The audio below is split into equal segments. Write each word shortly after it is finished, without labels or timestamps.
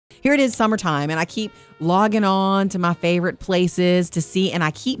here it is summertime, and I keep logging on to my favorite places to see, and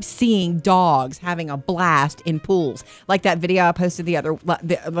I keep seeing dogs having a blast in pools. Like that video I posted the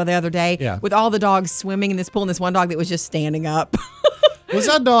other day with all the dogs swimming in this pool, and this one dog that was just standing up. Was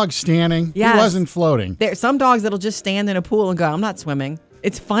that dog standing? Yes. He wasn't floating. There's some dogs that'll just stand in a pool and go, I'm not swimming.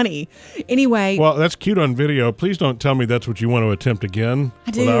 It's funny. Anyway. Well, that's cute on video. Please don't tell me that's what you want to attempt again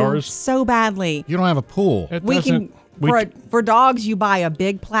I with ours. So badly. You don't have a pool. For dogs, you buy a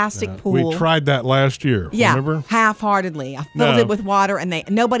big plastic pool. We tried that last year. Yeah, remember? Half-heartedly. I filled it with water, and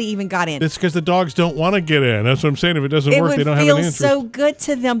nobody even got in. It's because the dogs don't want to get in. That's what I'm saying. If it doesn't work, they don't have an interest. It would feel so good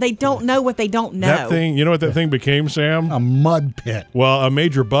to them. They don't know what they don't know. That thing, you know what that thing became, Sam? A mud pit. Well, a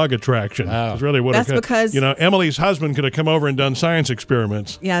major bug attraction. That's really what That's it because Emily's husband could have come over and done science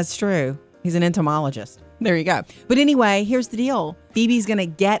experiments. Yeah, it's true. He's an entomologist. There you go. But anyway, here's the deal. Phoebe's going to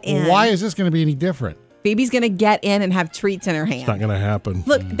get in. Why is this going to be any different? Phoebe's going to get in and have treats in her hand. It's not going to happen.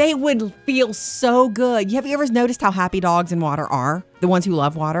 Look, they would feel so good. Have you ever noticed how happy dogs in water are? The ones who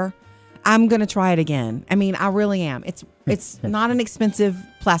love water? I'm going to try it again. I mean, I really am. It's not an expensive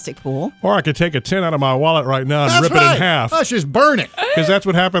plastic pool. Or I could take a 10 out of my wallet right now and rip it in half. Let's just burn it. Because that's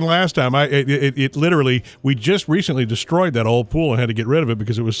what happened last time. It literally, we just recently destroyed that old pool and had to get rid of it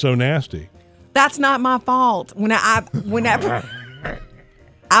because it was so nasty. That's not my fault. Whenever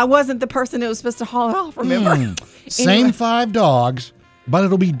I wasn't the person that was supposed to haul it off, remember? Same 5 dogs, but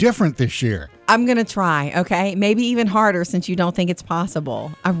it'll be different this year. I'm going to try, okay? Maybe even harder since you don't think it's possible.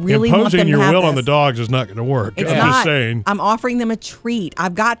 I really want them to have Imposing your will this. on the dogs is not going to work. It's I'm not. just saying. I'm offering them a treat.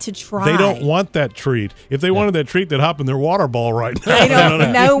 I've got to try. They don't want that treat. If they wanted that treat, they'd hop in their water ball right now. They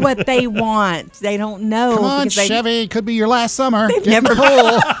don't know what they want. They don't know. Come on, Chevy. Could be your last summer. They've Get never in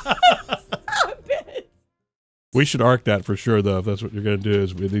the pool. We should arc that for sure, though. If that's what you're going to do,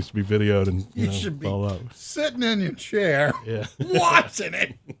 is it needs to be videoed and you should be all up. Sitting in your chair, watching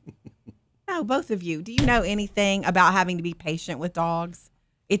it. No, both of you. Do you know anything about having to be patient with dogs?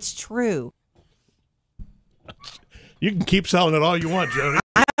 It's true. You can keep selling it all you want, Jodi.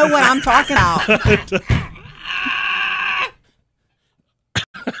 I know what I'm talking about.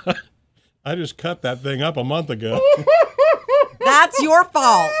 I just cut that thing up a month ago. That's your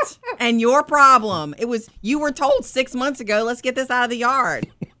fault and your problem. You were told 6 months ago, let's get this out of the yard.